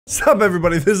Sup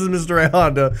everybody, this is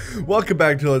MrRayhonda. Welcome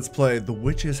back to Let's Play The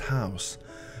Witch's House.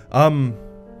 Yeah.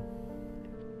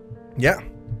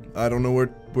 I don't know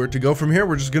where to go from here.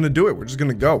 We're just gonna do it. We're just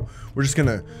gonna go. We're just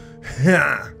gonna...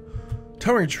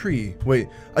 Towering tree. Wait,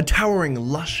 a towering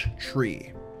lush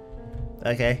tree.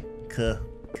 Okay, cool,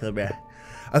 bruh.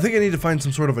 I think I need to find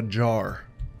some sort of a jar.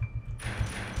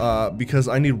 Because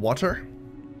I need water.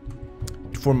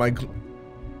 For my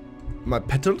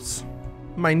petals.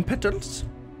 Mine petals.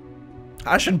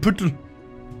 Aschenputtel.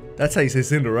 That's how you say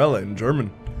Cinderella in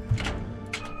German.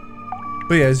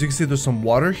 But yeah, as you can see, there's some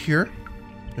water here.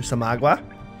 There's some agua.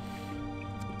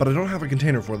 But I don't have a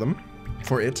container for them.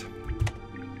 For it.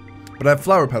 But I have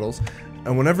flower petals.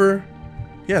 And whenever...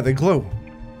 Yeah, they glow.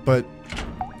 But...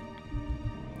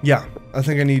 Yeah, I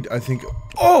think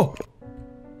Oh!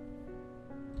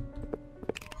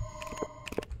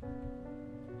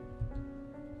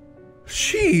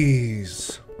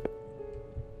 Jeez.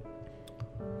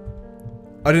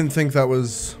 I didn't think that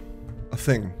was a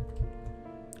thing.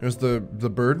 There's the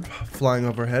bird flying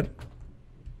overhead.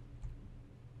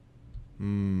 I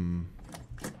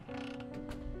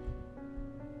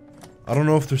don't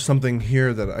know if there's something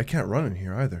here that I can't run in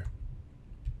here either.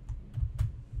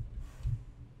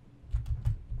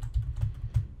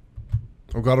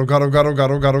 Oh god, oh god, oh god, oh god,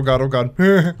 oh god, oh god, oh god.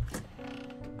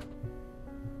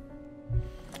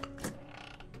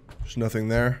 There's nothing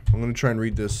there. I'm gonna try and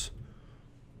read this.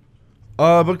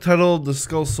 Book titled The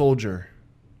Skull Soldier.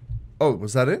 Oh,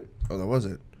 was that it? Oh, that was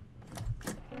it.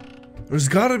 There's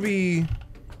gotta be...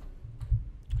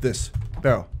 This.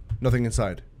 Barrel. Nothing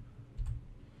inside.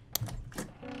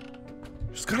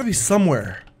 There's gotta be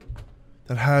somewhere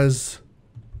that has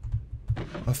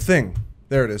a thing.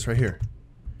 There it is, right here.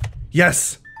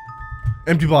 Yes!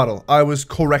 Empty bottle. I was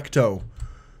correcto.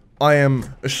 I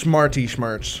am a smarty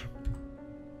schmarts.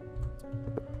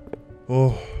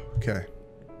 Oh, okay.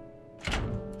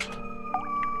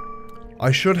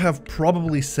 I should have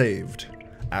probably saved,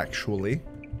 actually.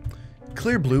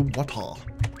 Clear blue water.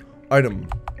 Item.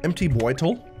 Empty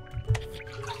bottle.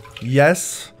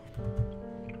 Yes.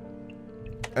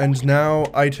 And now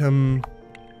item.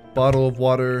 Bottle of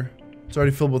water. It's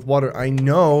already filled with water. I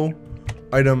know.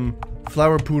 Item.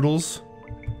 Flower poodles.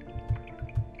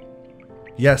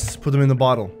 Yes. Put them in the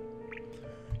bottle.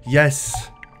 Yes.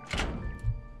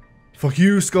 Fuck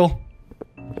you, Skull.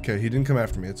 Okay, he didn't come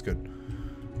after me. It's good.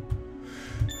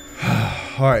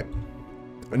 Alright.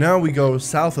 Now we go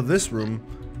south of this room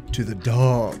to the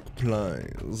dark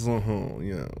place.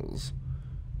 Yes.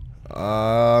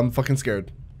 I'm fucking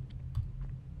scared.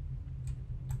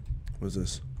 What is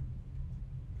this?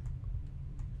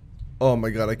 Oh my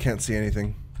god, I can't see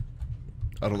anything.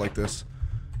 I don't like this.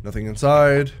 Nothing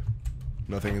inside.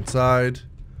 Nothing inside.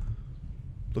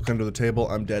 Look under the table.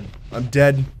 I'm dead. I'm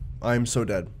dead. I'm so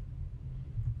dead.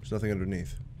 There's nothing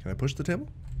underneath. Can I push the table?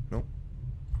 No.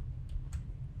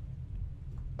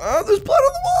 Oh, there's blood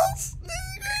on the walls!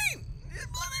 There's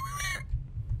blood everywhere!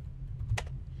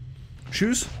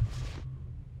 Shoes?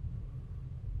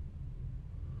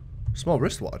 Small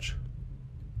wristwatch.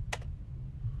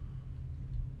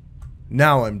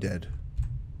 Now I'm dead.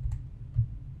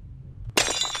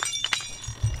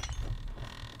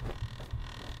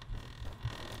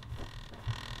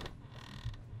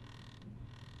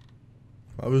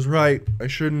 I was right. I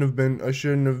shouldn't have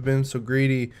been so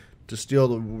greedy to steal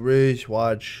the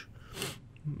wristwatch.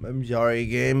 I'm sorry,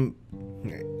 game.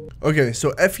 Okay,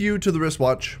 so F you to the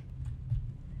wristwatch.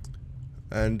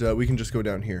 And we can just go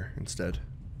down here instead.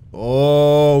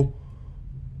 Oh.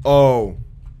 Oh.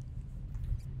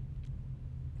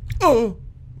 Oh.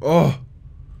 Oh.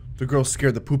 The girl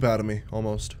scared the poop out of me,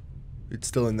 almost. It's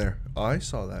still in there. I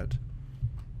saw that.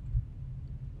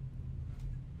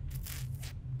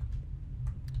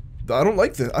 I don't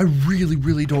like this. I really,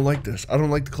 really don't like this. I don't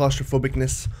like the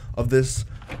claustrophobicness of this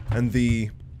and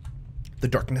the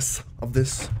darkness of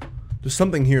this. There's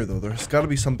something here, though. There's got to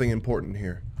be something important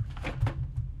here.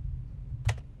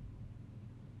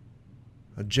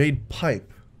 A jade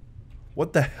pipe.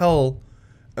 What the hell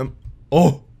am...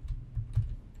 Oh!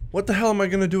 What the hell am I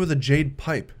gonna do with a jade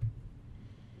pipe?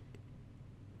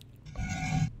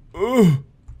 Ugh!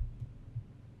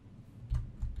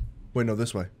 Wait, no,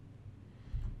 this way.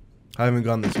 I haven't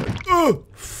gone this way. Ugh!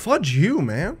 Fudge you,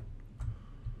 man.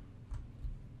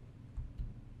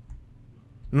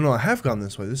 No, I have gone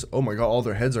this way. Oh my god, all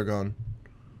their heads are gone.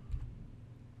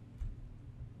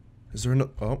 Is there no...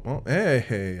 Oh,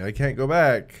 hey, I can't go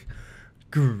back.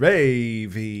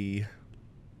 Gravy.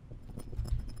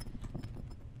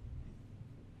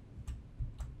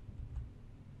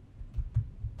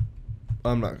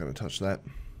 I'm not gonna touch that.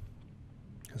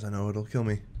 Because I know it'll kill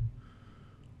me.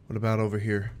 What about over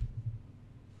here?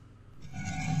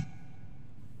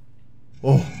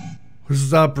 Oh,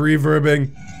 stop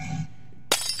reverbing.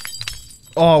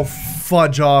 Oh,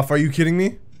 fudge off. Are you kidding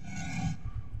me?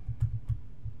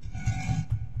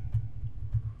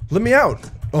 Let me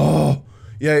out. Oh,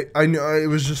 yeah, I know. It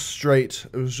was just straight.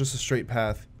 It was just a straight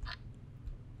path.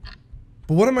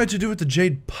 But what am I to do with the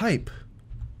jade pipe?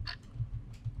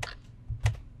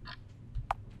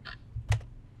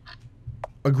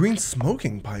 A green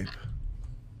smoking pipe.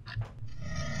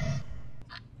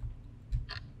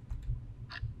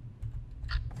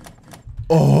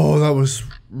 Oh, that was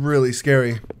really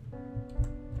scary.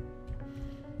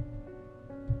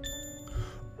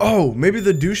 Oh, maybe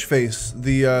the douche face,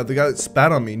 the guy that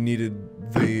spat on me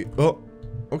needed the. Oh,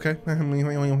 okay. That's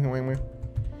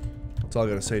all I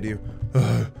gotta say to you.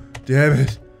 Damn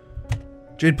it.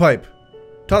 Jade pipe.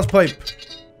 Toss pipe.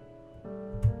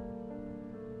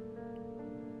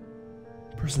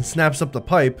 Person snaps up the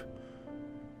pipe.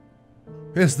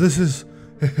 Yes, this is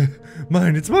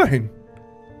mine. It's mine.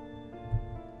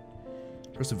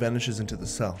 Person vanishes into the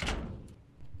cell.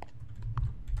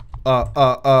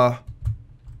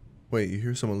 Wait, you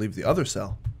hear someone leave the other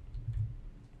cell?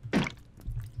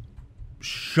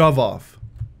 Shove off.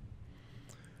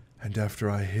 And after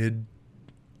I hid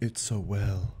it so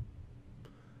well.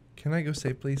 Can I go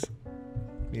save, please?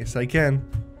 Yes, I can.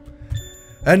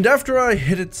 And after I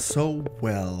hid it so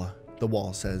well, the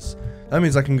wall says. That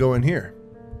means I can go in here.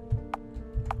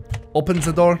 Opens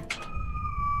the door.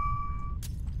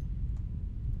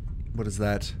 What is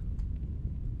that?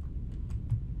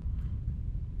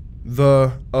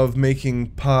 The of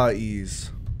making pies.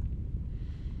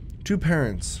 2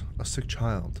 parents, a sick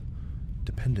child,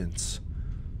 dependents.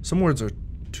 Some words are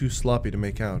too sloppy to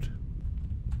make out.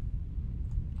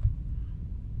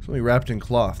 Something wrapped in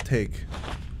cloth. Take.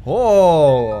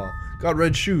 Oh, got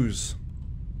red shoes.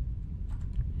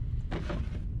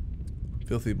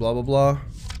 Filthy blah blah blah.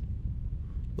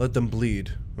 Let them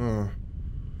bleed.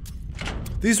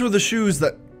 These were the shoes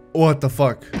that. What the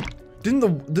fuck? Didn't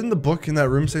the book in that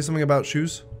room say something about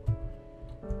shoes?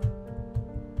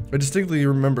 I distinctly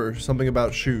remember something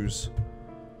about shoes.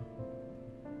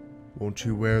 Won't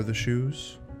you wear the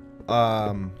shoes?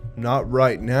 Not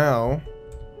right now.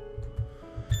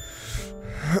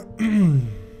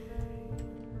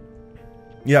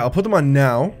 Yeah, I'll put them on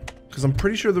now, because I'm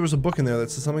pretty sure there was a book in there that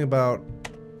said something about...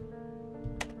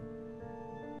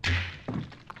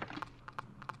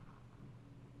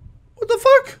 What the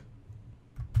fuck?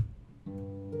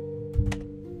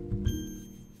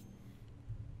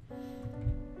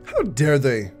 How dare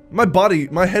they? My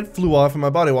head flew off and my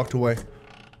body walked away.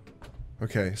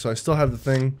 Okay, so I still have the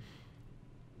thing.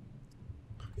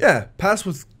 Yeah, pass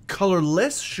with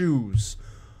colorless shoes.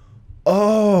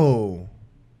 Oh.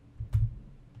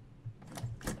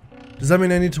 Does that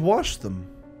mean I need to wash them?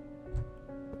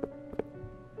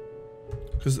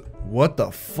 Cause what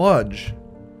the fudge?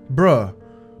 Bruh.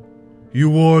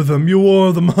 You wore them, you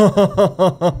wore them.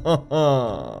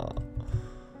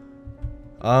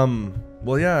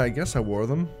 Well yeah, I guess I wore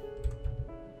them.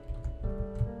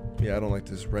 Yeah, I don't like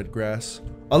this red grass.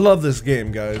 I love this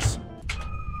game, guys.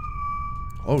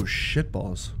 Oh,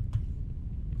 shitballs.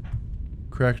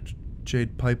 Cracked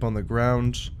jade pipe on the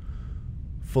ground.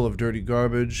 Full of dirty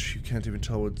garbage. You can't even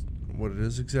tell what it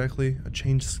is exactly. A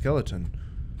changed skeleton.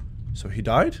 So he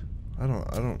died? I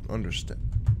don't understand.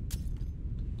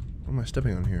 What am I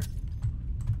stepping on here?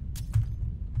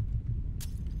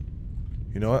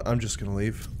 You know what? I'm just gonna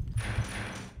leave.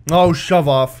 Oh, shove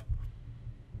off.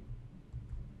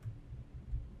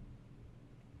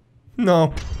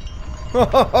 No.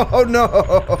 Oh no.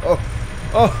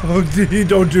 Oh,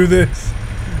 don't do this.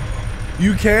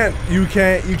 You can't.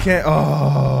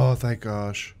 Oh, thank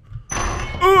gosh.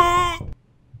 I'm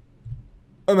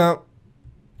out.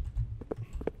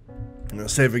 I'm gonna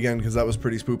save again because that was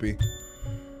pretty spoopy.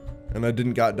 And I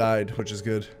didn't got died, which is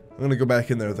good. I'm gonna go back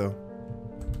in there though.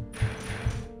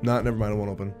 Never mind, it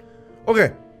won't open.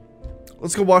 Okay.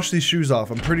 Let's go wash these shoes off.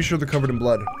 I'm pretty sure they're covered in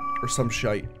blood. Or some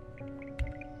shite.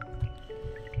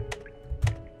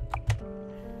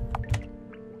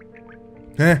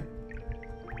 Eh.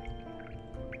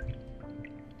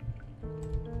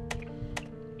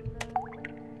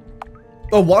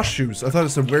 Oh, wash shoes. I thought it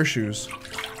said wear shoes.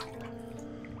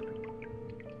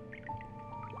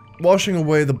 Washing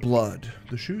away the blood.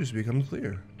 The shoes become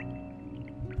clear.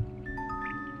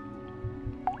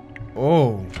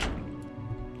 Oh.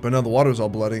 But now the water's all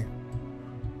bloody.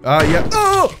 Yeah.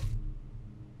 Oh!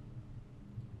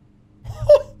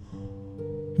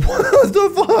 What the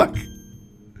fuck?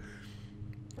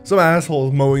 Some asshole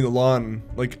is mowing the lawn,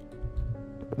 like,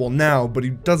 Well, now, but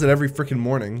he does it every freaking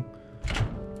morning.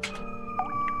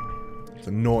 It's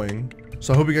annoying.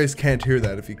 So I hope you guys can't hear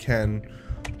that. If you can,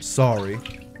 sorry.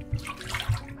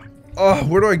 Oh,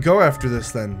 where do I go after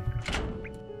this then?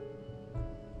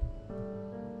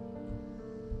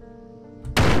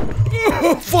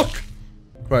 Oh, fuck!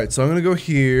 Right, so I'm gonna go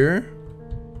here.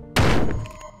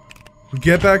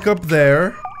 Get back up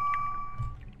there.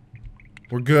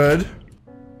 We're good.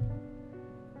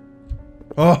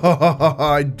 Oh,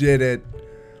 I did it.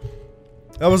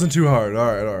 That wasn't too hard.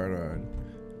 Alright, alright, alright.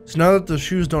 So now that the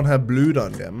shoes don't have blood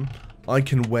on them, I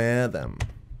can wear them.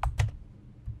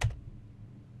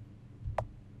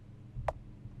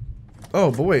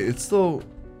 Oh, but wait, it's still...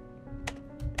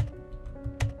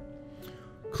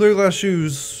 Clear glass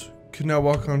shoes can now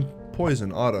walk on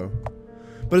poison, auto.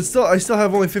 But it's still, I still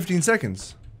have only 15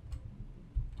 seconds.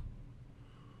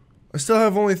 I still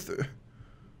have only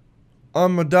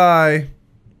I'ma die.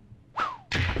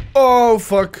 Oh,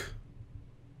 fuck.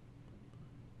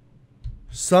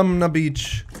 Sumner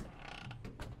Beach.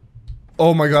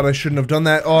 Oh my god, I shouldn't have done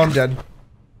that. Oh, I'm dead.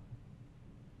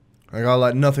 I gotta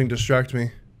let nothing distract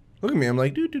me. Look at me, I'm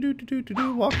like,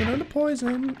 walking on the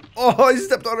poison. Oh, I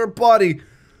stepped on her body.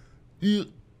 Alright,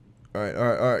 alright,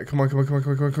 alright. Come on, come on, come on,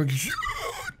 come on, come on, come on.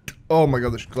 Oh my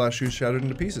god, the glass shoes shattered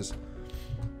into pieces.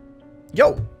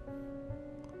 Yo!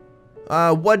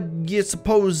 What do you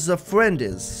suppose a friend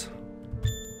is?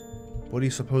 What do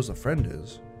you suppose a friend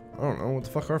is? I don't know. What the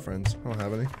fuck are friends? I don't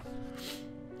have any.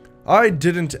 I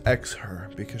didn't X her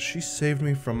because she saved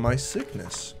me from my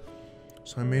sickness.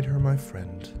 So I made her my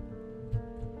friend.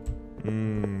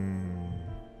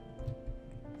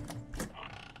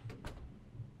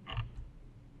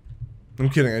 I'm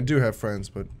kidding, I do have friends,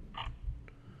 but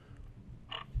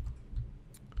I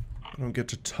don't get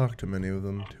to talk to many of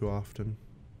them too often.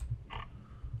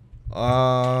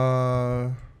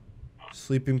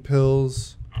 Sleeping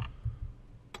pills.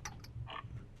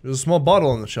 There's a small bottle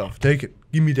on the shelf. Take it.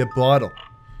 Give me that bottle.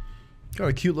 Got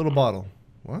a cute little bottle.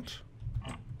 What?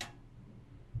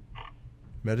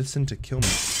 Medicine to kill me.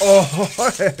 Oh,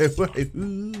 wait.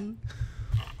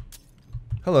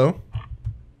 Hello.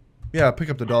 Yeah, pick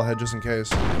up the doll head just in case.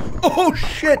 Oh,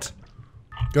 shit!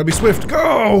 Gotta be swift.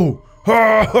 Go!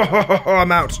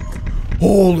 I'm out.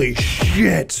 Holy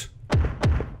shit!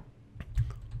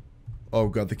 Oh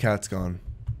god, the cat's gone.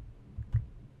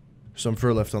 Some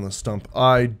fur left on the stump.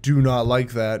 I do not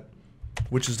like that.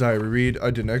 Witch's diary. Read.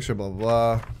 I did an extra. Blah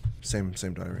blah blah. Same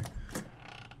diary.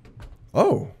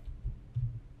 Oh.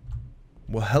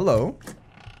 Well, hello.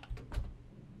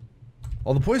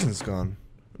 All the poison's gone.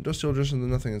 Industrial edition.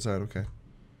 There's nothing inside. Okay.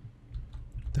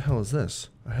 What the hell is this?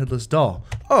 A headless doll.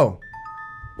 Oh.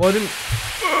 Well, I didn't.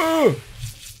 Oh,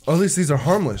 at least these are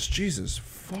harmless. Jesus,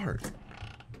 fart.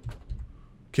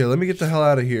 Okay, let me get the hell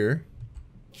out of here.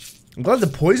 I'm glad the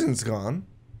poison's gone.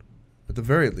 At the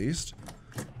very least.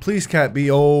 Please, cat,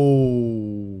 be...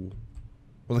 Oh.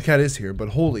 Well, the cat is here, but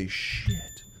holy shit.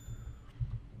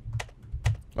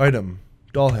 Item.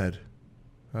 Doll head.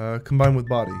 Combined with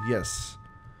body. Yes.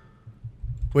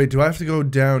 Wait, do I have to go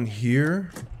down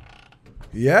here?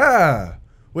 Yeah.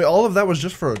 Wait, all of that was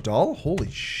just for a doll? Holy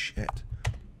shit.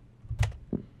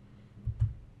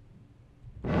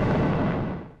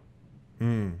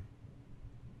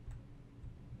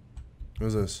 What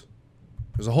is this?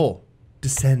 There's a hole.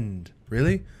 Descend.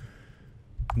 Really?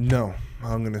 No.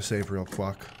 I'm gonna save real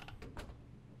quick.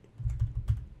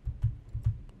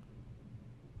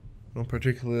 I don't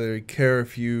particularly care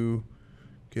if you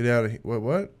get out of here.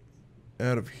 What?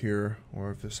 Out of here, or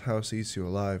if this house eats you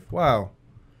alive. Wow.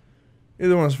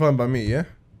 Either one's fine by me, yeah?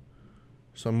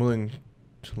 So I'm willing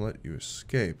to let you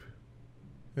escape.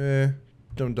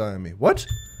 Don't die on me. What?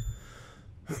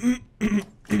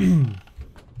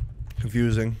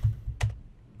 Confusing.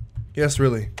 Yes,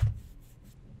 really.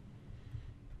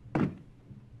 I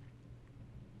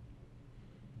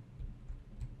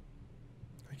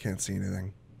can't see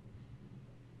anything.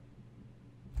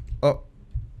 Oh.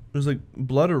 There's like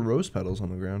blood or rose petals on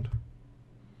the ground.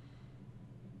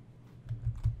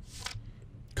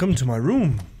 Come to my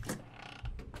room.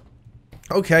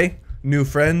 Okay. New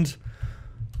friend.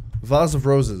 Vase of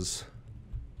roses.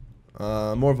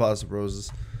 More vase of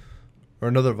roses. Or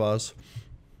another vase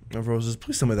of roses.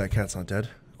 Please tell me that cat's not dead.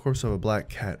 Corpse of a black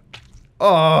cat.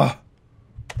 Ah!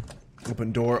 Oh!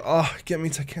 Open door. Ah! Oh, get me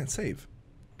to I can't save.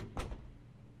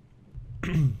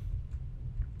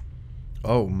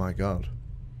 Oh my god.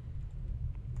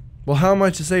 Well, how am I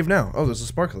to save now? Oh, there's a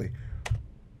sparkly.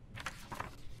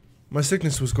 My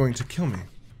sickness was going to kill me.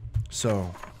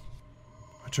 So,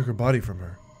 I took her body from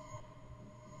her.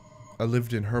 I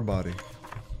lived in her body.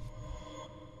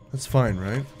 That's fine,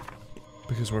 right?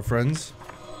 Because we're friends.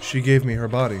 She gave me her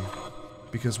body.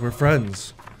 Because we're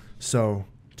friends. So,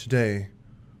 today,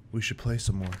 we should play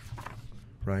some more.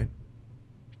 Right?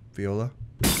 Viola?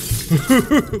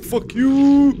 Fuck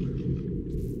you!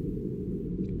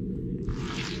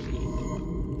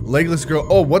 Legless girl.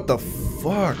 Oh, what the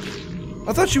fuck?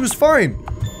 I thought she was fine.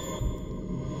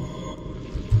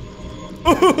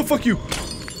 Oh, fuck you.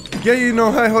 Yeah, you know,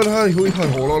 I'm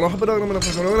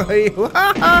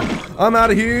out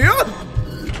of here.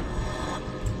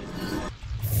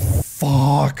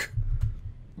 Fuck.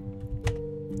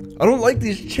 I don't like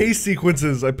these chase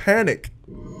sequences. I panic.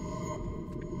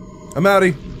 I'm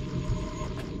outie.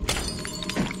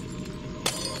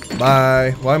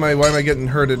 Bye. Why am I getting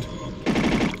hurted?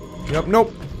 Yep,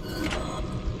 nope.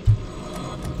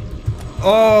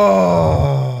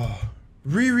 Oh.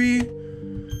 Riri.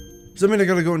 Does that mean I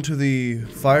gotta go into the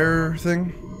fire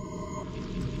thing?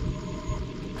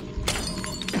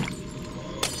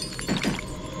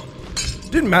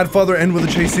 Didn't Mad Father end with a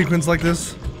chase sequence like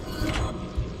this?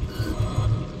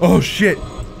 Oh shit.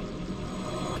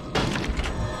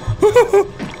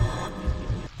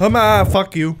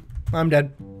 Fuck you. I'm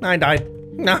dead. I died.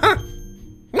 Nah.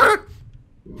 Nah.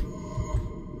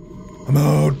 I'm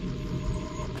out.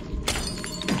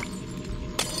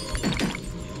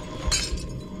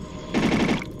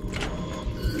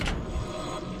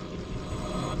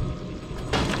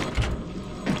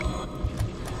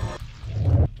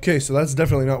 Okay, so that's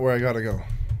definitely not where I gotta go.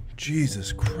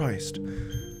 Jesus Christ.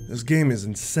 This game is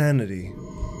insanity.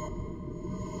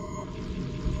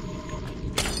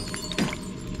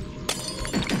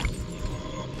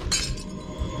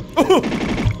 Oh!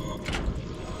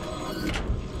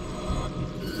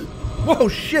 Whoa,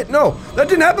 shit, no! That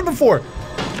didn't happen before!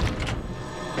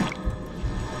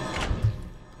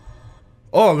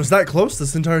 Oh, it was that close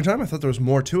this entire time? I thought there was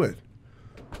more to it.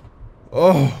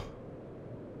 Oh.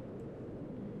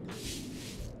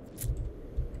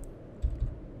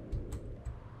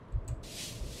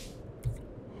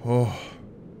 Oh.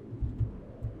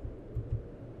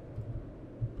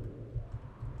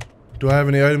 Do I have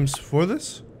any items for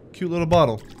this? Cute little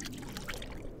bottle.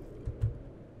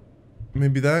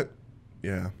 Maybe that?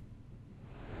 Yeah.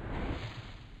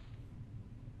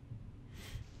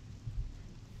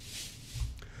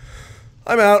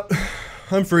 I'm out.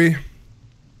 I'm free.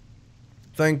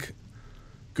 Thank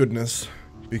goodness.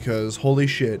 Because holy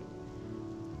shit.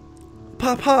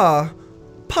 Papa!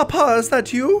 Papa, is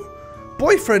that you?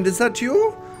 Boyfriend, is that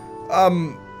you?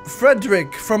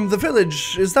 Frederick from the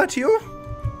village, is that you?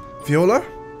 Viola?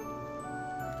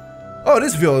 Oh, it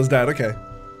is Viola's dad, okay.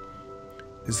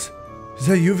 Is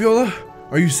that you, Viola?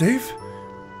 Are you safe?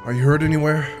 Are you hurt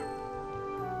anywhere?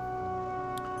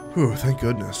 Whew, thank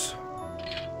goodness.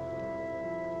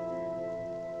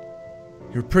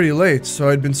 You're pretty late, so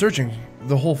I'd been searching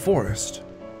the whole forest.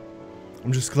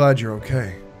 I'm just glad you're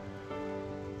okay.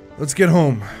 Let's get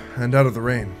home and out of the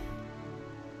rain.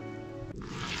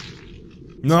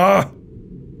 Nah!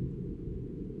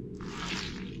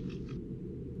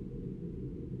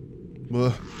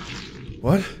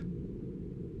 What?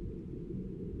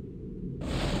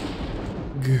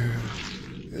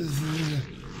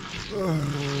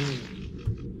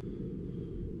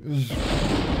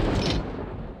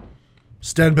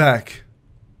 Stand back.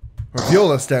 Or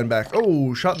Viola, stand back.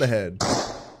 Oh, shot in the head.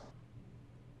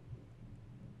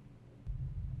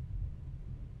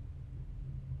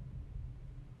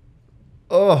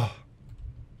 Oh.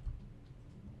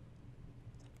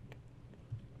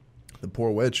 The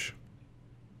poor witch.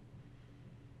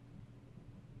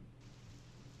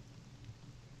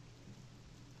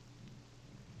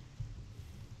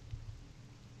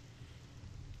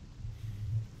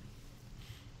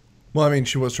 Well, I mean,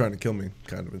 she was trying to kill me,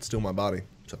 kind of, and steal my body,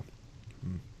 so.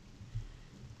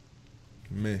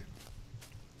 Me.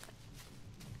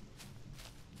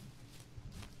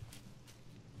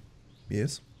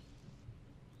 Yes.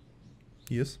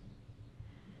 Yes.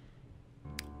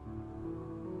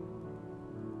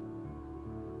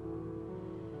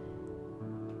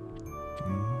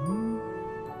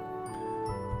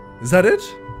 Is that it?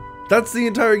 That's the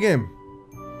entire game.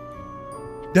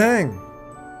 Dang.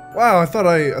 Wow, I thought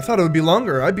it would be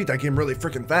longer. I beat that game really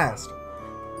freaking fast.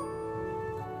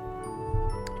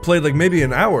 Played like maybe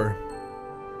an hour.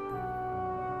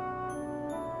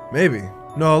 Maybe.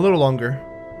 No, a little longer.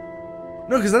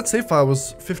 No, because that save file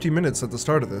was 50 minutes at the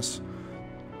start of this.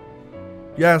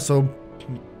 Yeah, so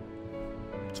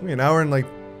it took me an hour and like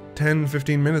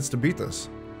 10-15 minutes to beat this.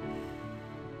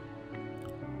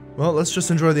 Well, let's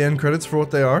just enjoy the end credits for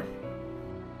what they are.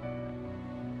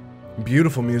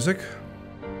 Beautiful music.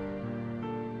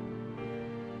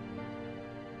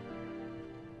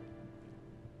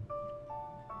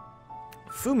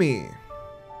 Fumi.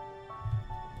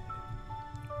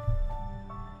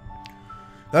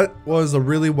 That was a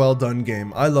really well done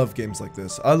game. I love games like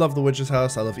this. I love The Witch's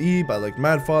House. I love Eve. I liked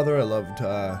Mad Father. I loved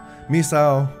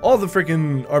Misao. All the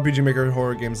freaking RPG Maker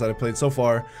horror games that I played so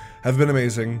far have been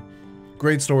amazing.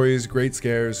 Great stories, great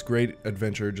scares, great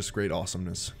adventure, just great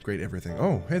awesomeness, great everything.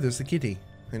 Oh, hey, there's the kitty.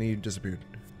 And he disappeared.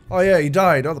 Oh yeah, he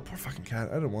died. Oh, the poor fucking cat.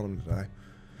 I didn't want him to die.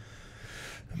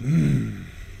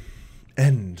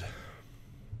 End.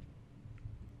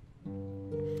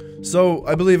 So,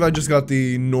 I believe I just got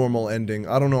the normal ending.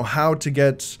 I don't know how to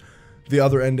get the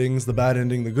other endings, the bad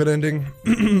ending, the good ending.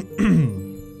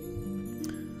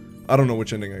 I don't know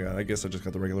which ending I got. I guess I just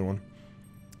got the regular one.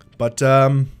 But,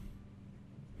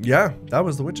 yeah, that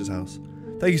was The Witch's House.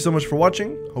 Thank you so much for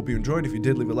watching. Hope you enjoyed. If you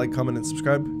did, leave a like, comment, and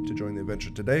subscribe to join the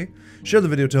adventure today. Share the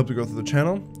video to help you grow through the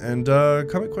channel. And,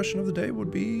 comment question of the day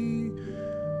would be,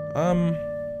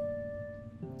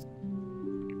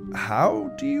 how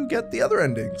do you get the other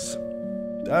endings?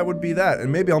 That would be that,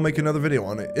 and maybe I'll make another video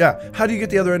on it. Yeah, how do you get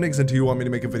the other endings, and do you want me to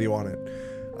make a video on it?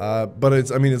 But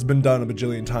it's, I mean, it's been done a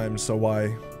bajillion times, so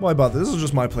why bother? This is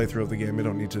just my playthrough of the game. I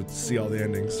don't need to see all the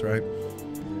endings, right?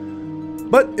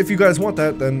 But if you guys want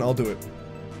that, then I'll do it.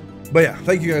 But yeah,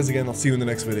 thank you guys again. I'll see you in the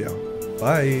next video.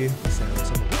 Bye.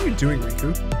 What are you doing,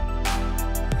 Riku?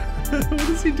 What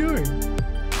is he doing?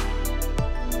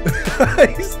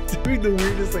 He's doing the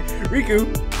weirdest thing. Riku!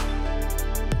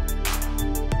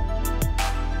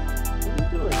 What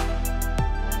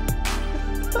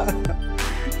are you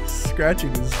doing?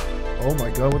 Scratching his... Oh my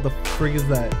god, what the frig is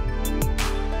that?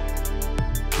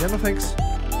 Yeah, no thanks.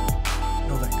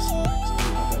 No thanks. No thanks. I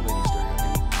don't want that lady staring at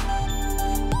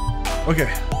me. Okay,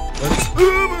 let's...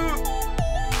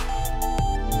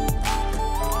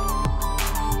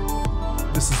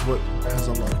 This is what has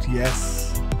unlocked. Yes.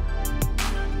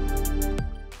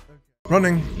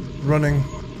 Running, running,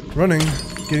 running,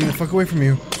 getting the fuck away from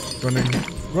you. Running,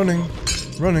 running,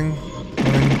 running,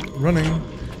 running, running,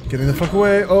 getting the fuck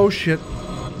away. Oh shit.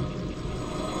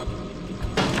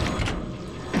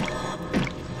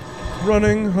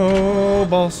 Running, oh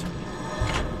balls.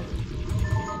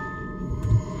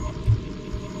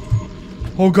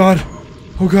 Oh god,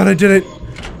 I did it.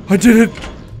 I did it.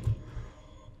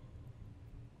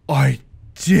 I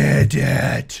did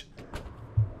it.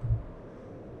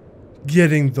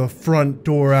 Getting the front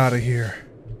door out of here.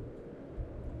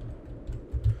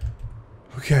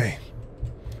 Okay.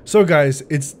 So guys,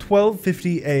 it's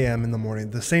 12:50 a.m. in the morning,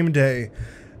 the same day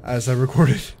as I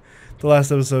recorded the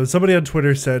last episode. Somebody on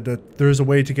Twitter said that there's a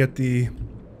way to get the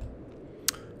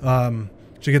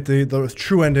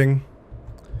true ending.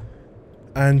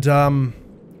 And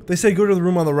they say go to the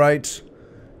room on the right,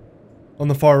 on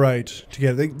the far right to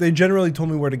get it. They generally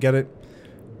told me where to get it.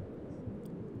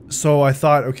 So I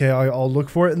thought, okay, I'll look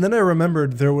for it. And then I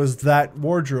remembered there was that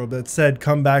wardrobe that said,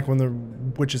 come back when the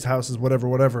witch's house is whatever,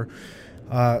 whatever.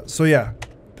 So yeah,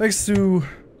 thanks to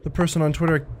the person on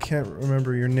Twitter. I can't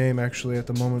remember your name actually at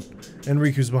the moment. And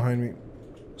Riku's behind me,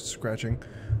 scratching.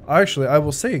 Actually, I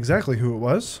will say exactly who it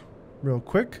was, real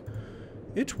quick.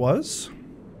 It was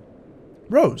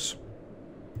Rose.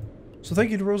 So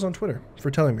thank you to Rose on Twitter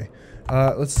for telling me.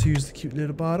 Let's use the cute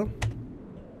little bottle.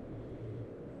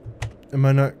 Am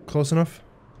I not close enough?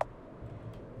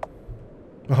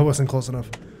 Oh, I wasn't close enough.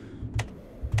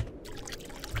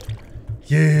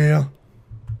 Yeah.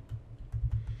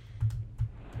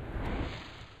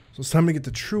 So it's time to get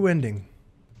the true ending.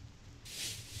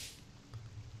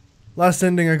 Last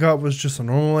ending I got was just a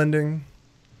normal ending.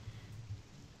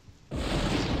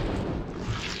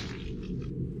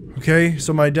 Okay,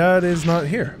 so my dad is not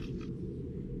here.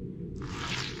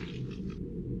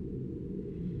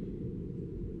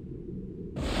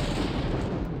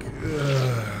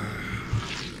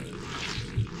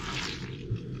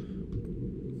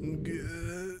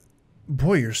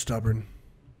 Boy, you're stubborn.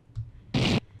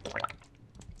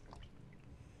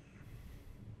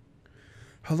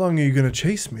 How long are you gonna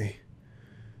chase me?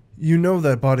 You know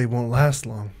that body won't last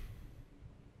long.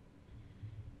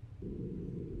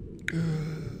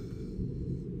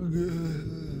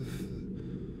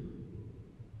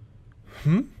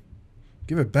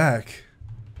 Give it back.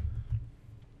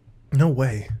 No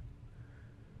way.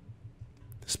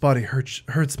 This body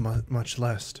hurts much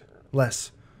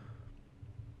less.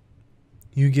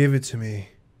 You gave it to me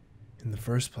in the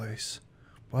first place.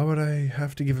 Why would I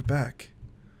have to give it back?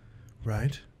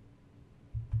 Right?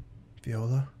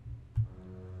 Viola?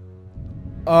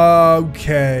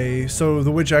 Okay, so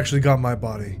the witch actually got my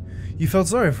body. You felt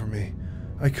sorry for me.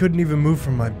 I couldn't even move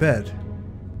from my bed.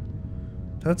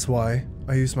 That's why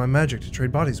I used my magic to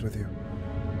trade bodies with you.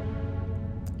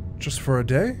 Just for a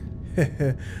day?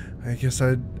 I guess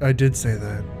I did say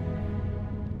that.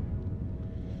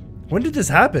 When did this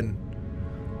happen?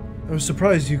 I was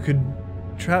surprised you could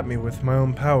trap me with my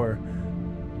own power,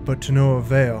 but to no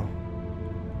avail.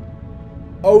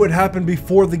 Oh, it happened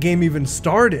before the game even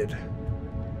started.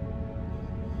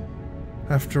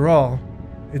 After all,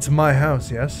 it's my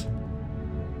house, yes?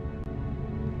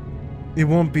 It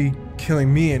won't be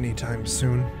killing me anytime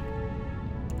soon.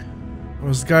 I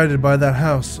was guided by that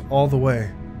house all the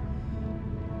way,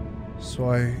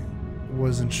 so I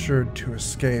was ensured to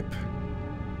escape.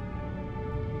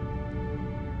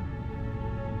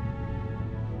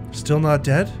 Still not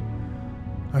dead?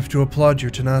 I have to applaud your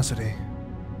tenacity.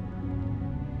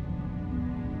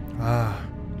 Ah,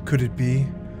 could it be?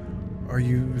 Are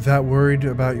you that worried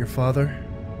about your father?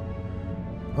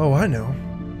 Oh, I know.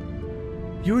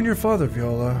 You and your father,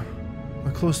 Viola,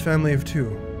 a close family of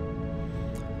two.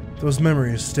 Those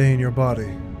memories stay in your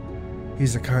body.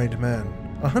 He's a kind man.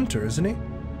 A hunter, isn't he?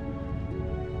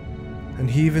 And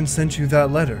he even sent you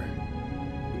that letter.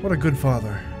 What a good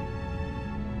father.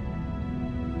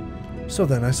 So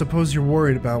then, I suppose you're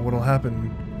worried about what'll happen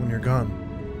when you're gone.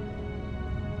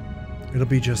 It'll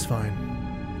be just fine.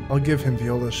 I'll give him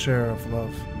Viola's share of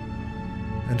love.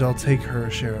 And I'll take her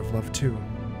share of love too.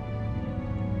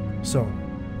 So,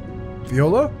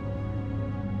 Viola?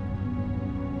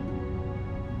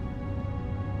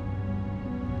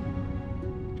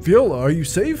 Viola, are you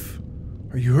safe?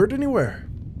 Are you hurt anywhere?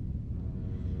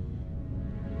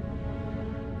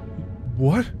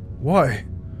 What? Why?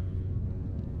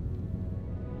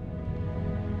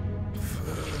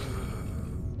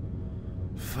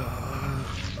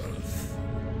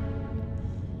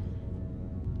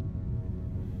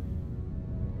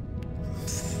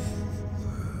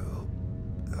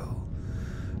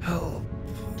 Help.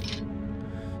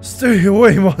 Stay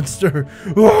away, monster!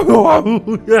 Ooh.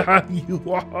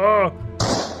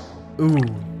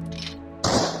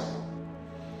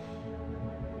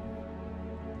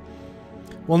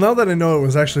 Well, now that I know it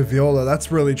was actually Viola,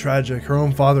 that's really tragic. Her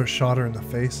own father shot her in the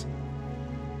face.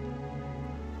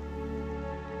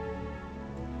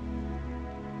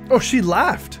 Oh, she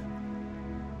laughed.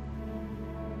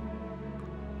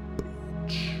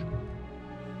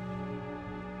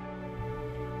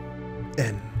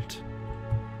 End.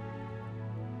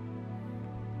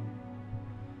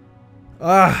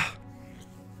 Ah.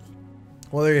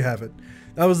 Well, there you have it.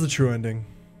 That was the true ending.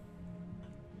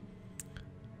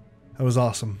 That was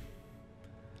awesome.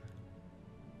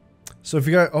 So if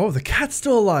you got... Oh, the cat's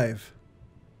still alive.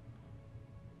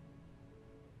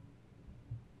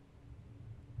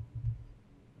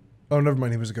 Oh, never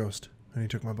mind. He was a ghost. And he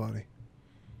took my body.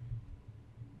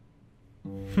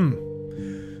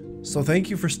 So thank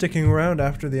you for sticking around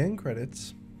after the end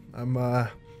credits. I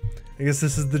guess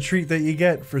this is the treat that you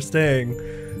get for staying.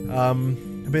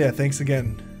 But yeah, thanks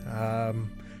again.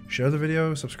 Share the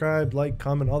video, subscribe, like,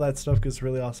 comment, all that stuff, because it's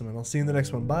really awesome. And I'll see you in the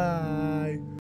next one. Bye!